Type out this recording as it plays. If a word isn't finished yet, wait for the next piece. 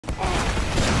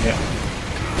Yeah.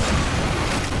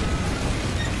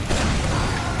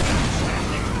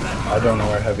 I don't know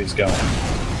where Heavy's going.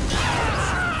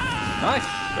 Nice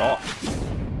shot.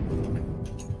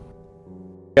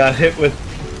 Got hit with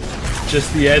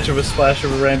just the edge of a splash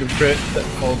of a random crit, that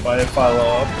followed by a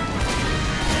follow-up.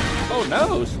 Oh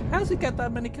no! How's he got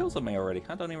that many kills on me already?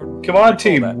 I don't even. Come on,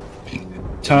 team. That.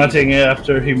 Taunting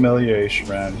after humiliation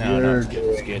round. No,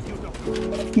 it's good.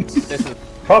 This is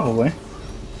probably.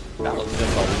 That was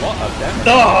just a lot of damage.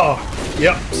 Oh!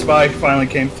 Yep, Spy finally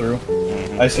came through.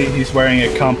 I see he's wearing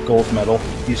a comp gold medal.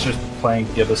 He's just playing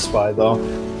Give a Spy though.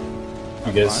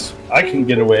 Because I can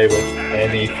get away with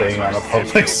anything on a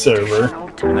public server.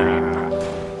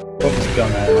 Focus the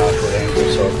gun at an awkward angle,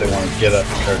 so if they want to get at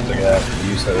the character, they have to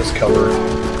use that as cover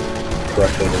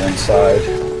directly to one side.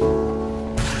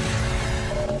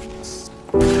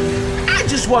 I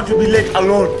just want to be let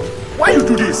alone. Why you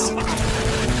do this?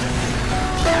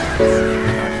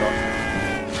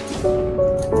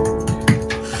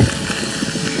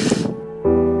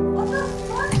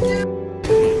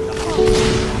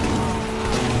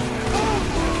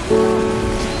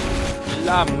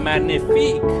 La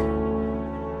magnifique.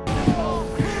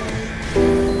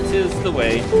 Tis the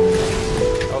way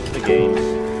of the game.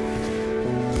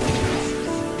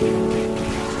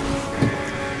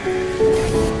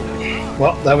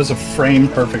 Well, that was a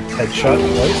frame-perfect headshot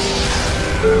twice.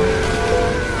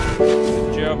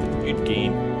 Good job, good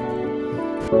game.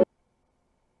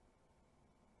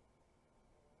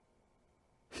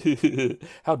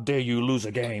 How dare you lose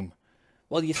a game?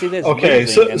 Well, you see, there's okay,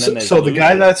 losing, so the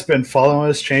guy that's been following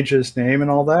us changed his name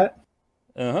and all that?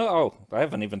 Oh, I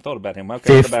haven't even thought about him.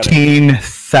 Okay,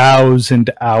 15,000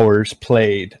 hours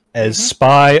played as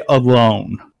Spy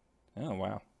alone. Oh,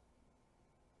 wow.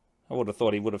 I would have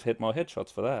thought he would have hit more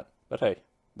headshots for that. But hey,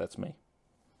 that's me.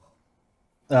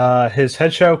 His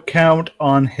headshot count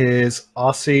on his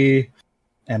Aussie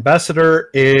ambassador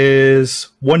is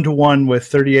 1-to-1 with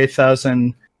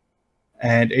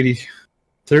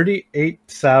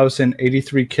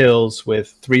 38,083 kills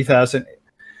with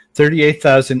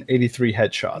 38,083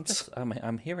 headshots.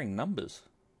 I'm hearing numbers.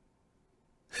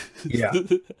 Yeah.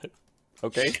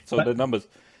 Okay, so the numbers.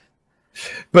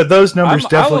 But those numbers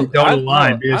definitely don't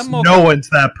align because no one's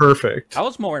that perfect. I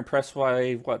was more impressed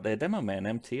by their demo man,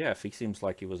 MTF. He seems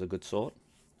like he was a good sort.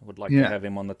 I would like to have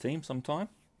him on the team sometime.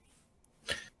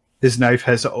 His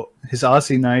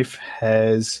Aussie knife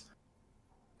has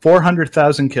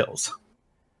 400,000 kills.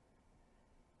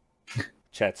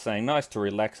 Chat saying nice to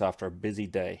relax after a busy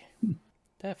day.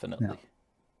 Definitely. No.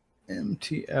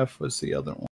 MTF was the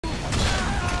other one.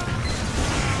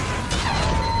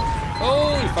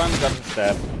 Oh, he finally got a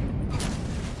stab.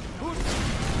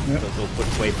 Yep. We'll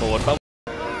push way forward.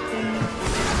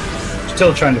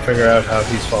 Still trying to figure out how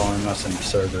he's following us in the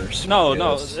servers. No,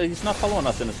 he's not following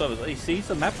us in the servers. He sees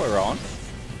the map we're on,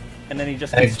 and then he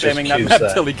just keeps spamming that map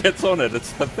till he gets on it.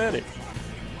 It's pathetic.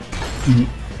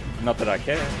 Not that I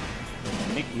care.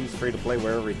 He's free to play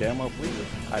wherever he damn well pleases.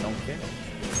 I don't care.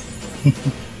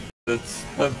 It's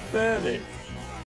pathetic.